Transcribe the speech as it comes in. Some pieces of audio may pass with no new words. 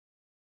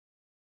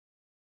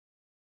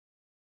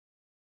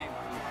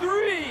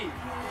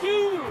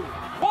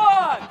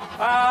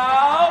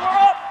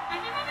Power up!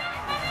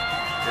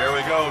 Here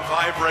we go,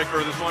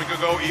 tiebreaker. This one could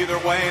go either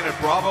way, and it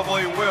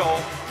probably will.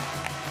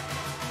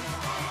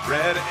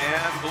 Red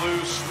and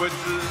blue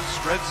switches,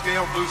 red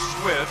scale, blue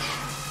switch.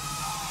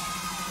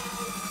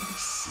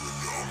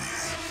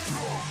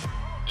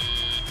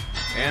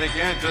 And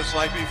again, just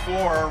like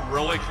before,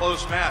 really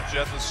close match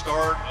at the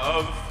start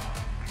of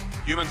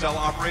human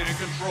teleoperated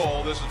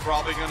control. This is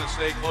probably going to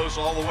stay close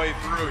all the way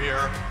through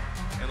here,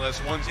 unless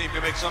one team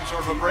can make some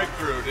sort of a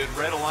breakthrough. Did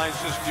Red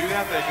Alliance just do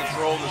that? They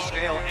control the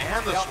scale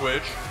and the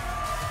switch.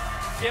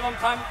 Give them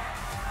time.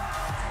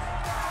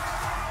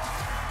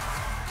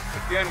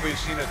 Again, we've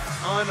seen a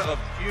ton of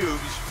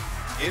cubes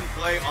in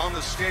play on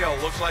the scale.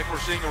 Looks like we're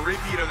seeing a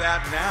repeat of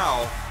that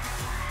now.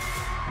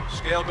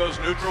 Scale goes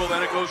neutral,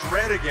 then it goes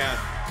red again.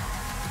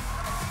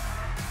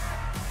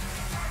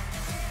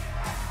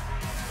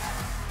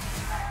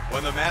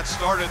 When the match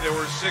started, there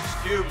were 6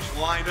 cubes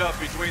lined up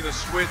between the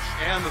switch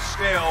and the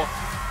scale.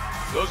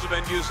 Those have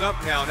been used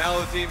up now. Now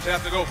the teams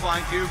have to go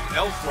find cubes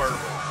elsewhere.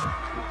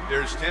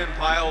 There's 10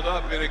 piled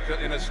up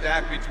in a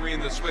stack between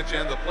the switch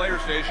and the player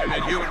station,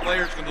 and human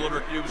players can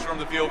deliver cubes from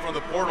the field from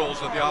the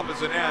portals at the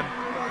opposite end.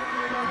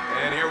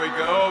 And here we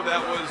go.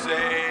 That was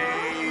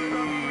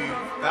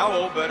a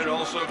foul, but it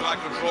also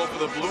got control for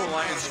the Blue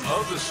Alliance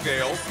of the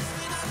scale.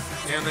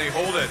 And they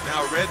hold it.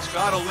 Now Red's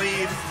got a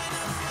lead.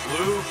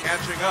 Blue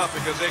catching up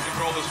because they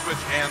control the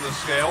switch and the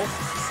scale.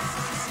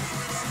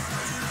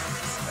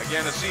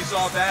 Again, a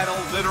seesaw battle,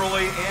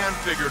 literally and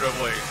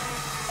figuratively.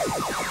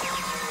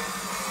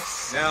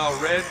 Now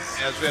Red,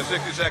 as we have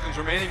 60 seconds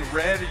remaining,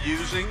 Red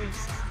using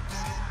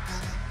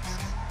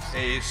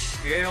a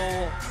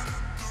scale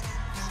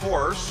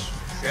force,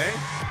 okay?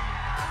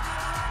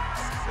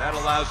 That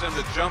allows them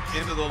to jump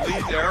into the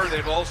lead there.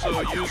 They've also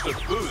used a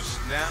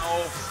boost.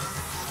 Now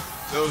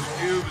those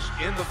cubes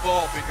in the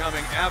vault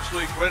becoming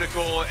absolutely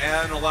critical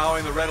and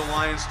allowing the Red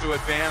Alliance to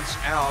advance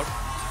out.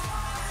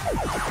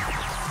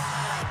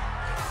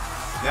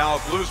 Now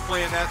Blue's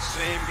playing that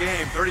same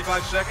game.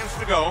 35 seconds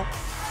to go.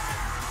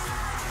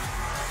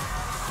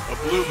 A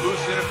blue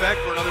boost in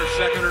effect for another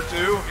second or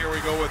two. Here we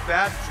go with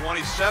that.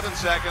 27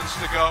 seconds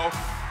to go.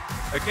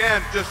 Again,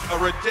 just a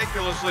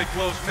ridiculously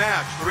close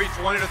match.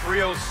 320 to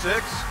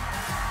 306.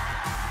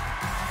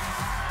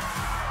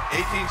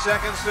 18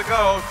 seconds to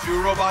go. 2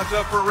 robots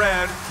up for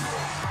Red.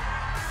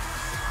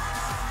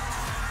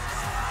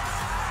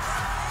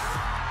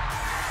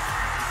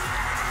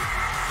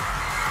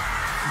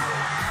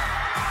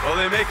 Well,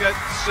 they make it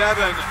 7,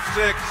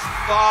 6,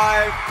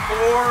 5,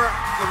 4,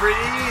 3,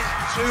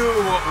 2,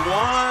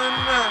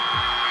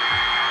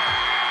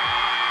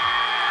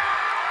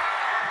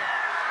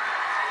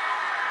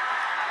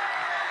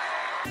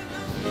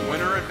 1.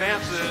 Winner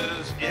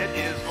advances. It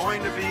is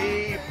going to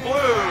be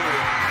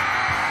Blue.